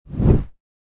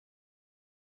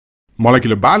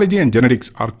Molecular biology and genetics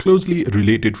are closely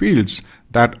related fields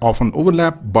that often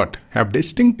overlap but have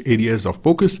distinct areas of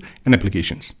focus and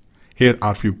applications. Here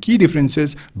are a few key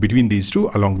differences between these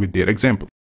two along with their example.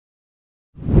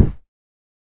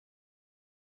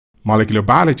 Molecular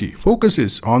biology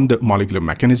focuses on the molecular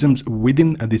mechanisms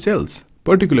within the cells,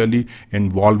 particularly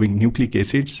involving nucleic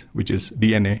acids, which is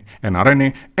DNA and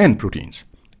RNA, and proteins.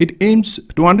 It aims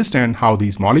to understand how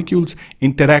these molecules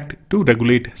interact to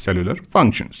regulate cellular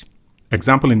functions.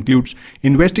 Example includes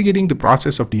investigating the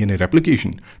process of DNA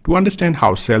replication to understand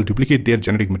how cells duplicate their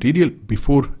genetic material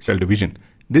before cell division.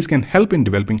 This can help in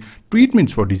developing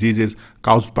treatments for diseases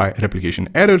caused by replication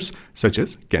errors such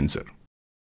as cancer.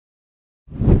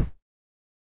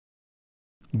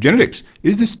 Genetics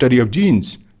is the study of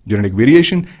genes, genetic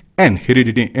variation, and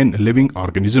heredity in living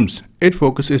organisms. It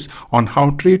focuses on how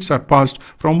traits are passed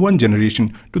from one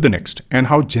generation to the next and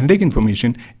how genetic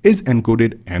information is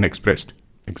encoded and expressed.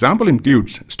 Example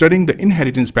includes studying the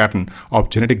inheritance pattern of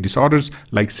genetic disorders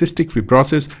like cystic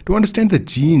fibrosis to understand the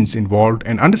genes involved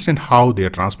and understand how they are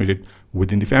transmitted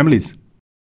within the families.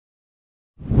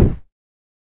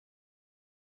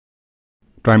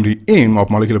 Primary aim of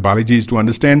molecular biology is to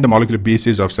understand the molecular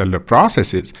basis of cellular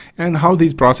processes and how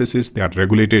these processes they are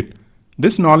regulated.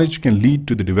 This knowledge can lead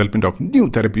to the development of new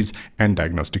therapies and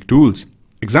diagnostic tools.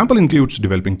 Example includes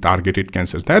developing targeted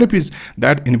cancer therapies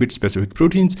that inhibit specific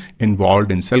proteins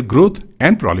involved in cell growth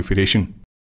and proliferation.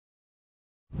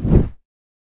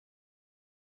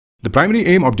 The primary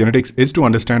aim of genetics is to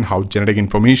understand how genetic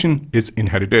information is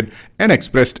inherited and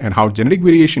expressed and how genetic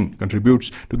variation contributes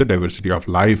to the diversity of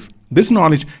life. This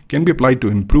knowledge can be applied to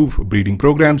improve breeding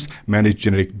programs, manage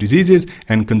genetic diseases,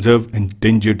 and conserve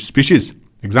endangered species.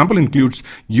 Example includes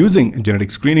using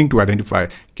genetic screening to identify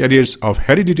carriers of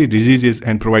hereditary diseases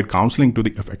and provide counseling to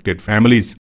the affected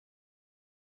families.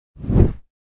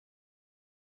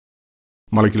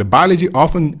 Molecular biology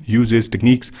often uses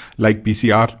techniques like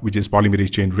PCR, which is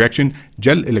polymerase chain reaction,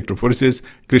 gel electrophoresis,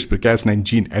 CRISPR-Cas9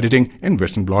 gene editing, and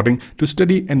Western blotting to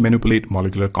study and manipulate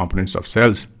molecular components of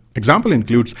cells. Example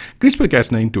includes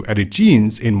CRISPR-Cas9 to edit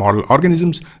genes in model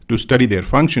organisms to study their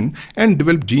function and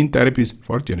develop gene therapies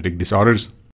for genetic disorders.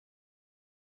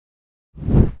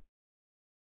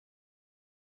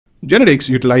 Genetics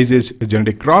utilizes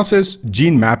genetic crosses,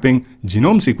 gene mapping,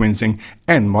 genome sequencing,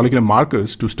 and molecular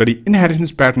markers to study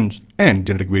inheritance patterns and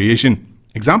genetic variation.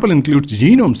 Example includes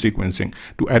genome sequencing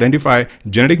to identify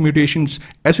genetic mutations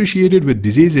associated with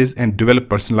diseases and develop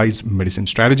personalized medicine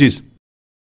strategies.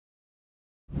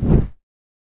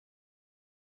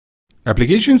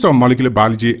 Applications of molecular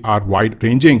biology are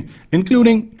wide-ranging,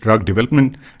 including drug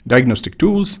development, diagnostic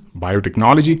tools,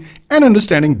 biotechnology, and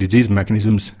understanding disease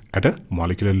mechanisms at a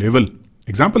molecular level.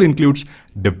 Example includes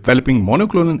developing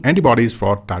monoclonal antibodies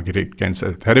for targeted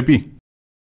cancer therapy.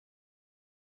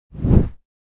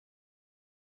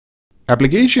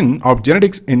 Application of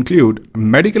genetics include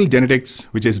medical genetics,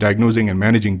 which is diagnosing and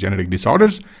managing genetic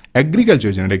disorders,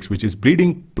 agriculture genetics, which is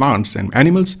breeding plants and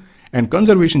animals, and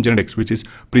conservation genetics, which is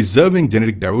preserving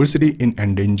genetic diversity in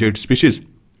endangered species.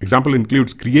 Example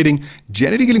includes creating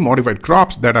genetically modified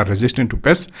crops that are resistant to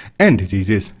pests and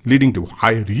diseases, leading to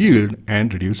higher yield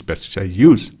and reduced pesticide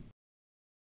use.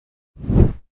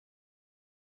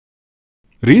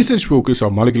 Research focus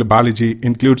of molecular biology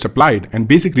includes applied and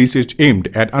basic research aimed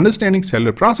at understanding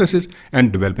cellular processes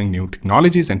and developing new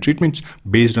technologies and treatments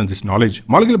based on this knowledge.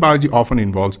 Molecular biology often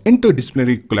involves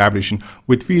interdisciplinary collaboration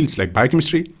with fields like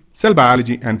biochemistry, cell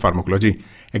biology, and pharmacology.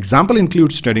 Example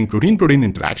includes studying protein-protein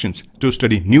interactions to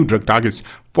study new drug targets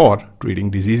for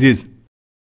treating diseases.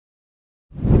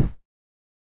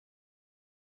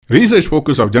 Research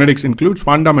focus of genetics includes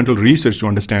fundamental research to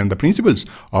understand the principles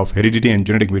of heredity and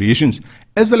genetic variations,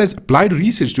 as well as applied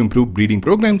research to improve breeding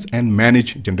programs and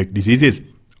manage genetic diseases.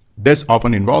 This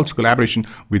often involves collaboration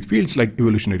with fields like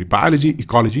evolutionary biology,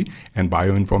 ecology, and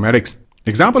bioinformatics.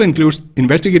 Example includes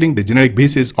investigating the genetic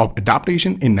basis of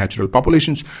adaptation in natural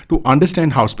populations to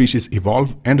understand how species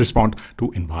evolve and respond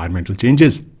to environmental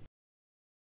changes.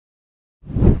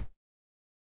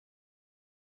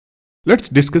 Let's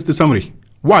discuss the summary.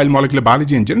 While molecular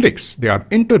biology and genetics, they are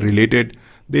interrelated,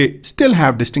 they still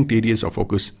have distinct areas of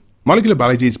focus. Molecular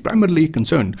biology is primarily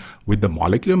concerned with the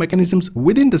molecular mechanisms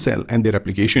within the cell and their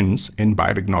applications in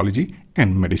biotechnology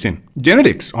and medicine.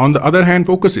 Genetics, on the other hand,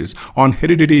 focuses on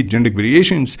heredity, genetic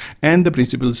variations, and the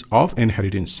principles of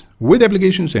inheritance, with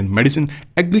applications in medicine,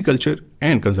 agriculture,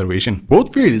 and conservation.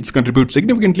 Both fields contribute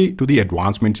significantly to the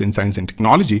advancements in science and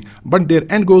technology, but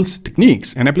their end goals,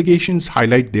 techniques, and applications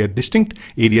highlight their distinct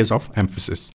areas of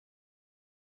emphasis.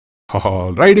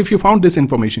 Alright, if you found this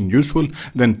information useful,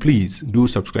 then please do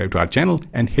subscribe to our channel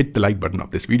and hit the like button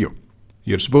of this video.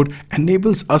 Your support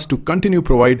enables us to continue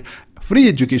provide free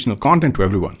educational content to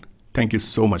everyone. Thank you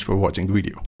so much for watching the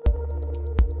video.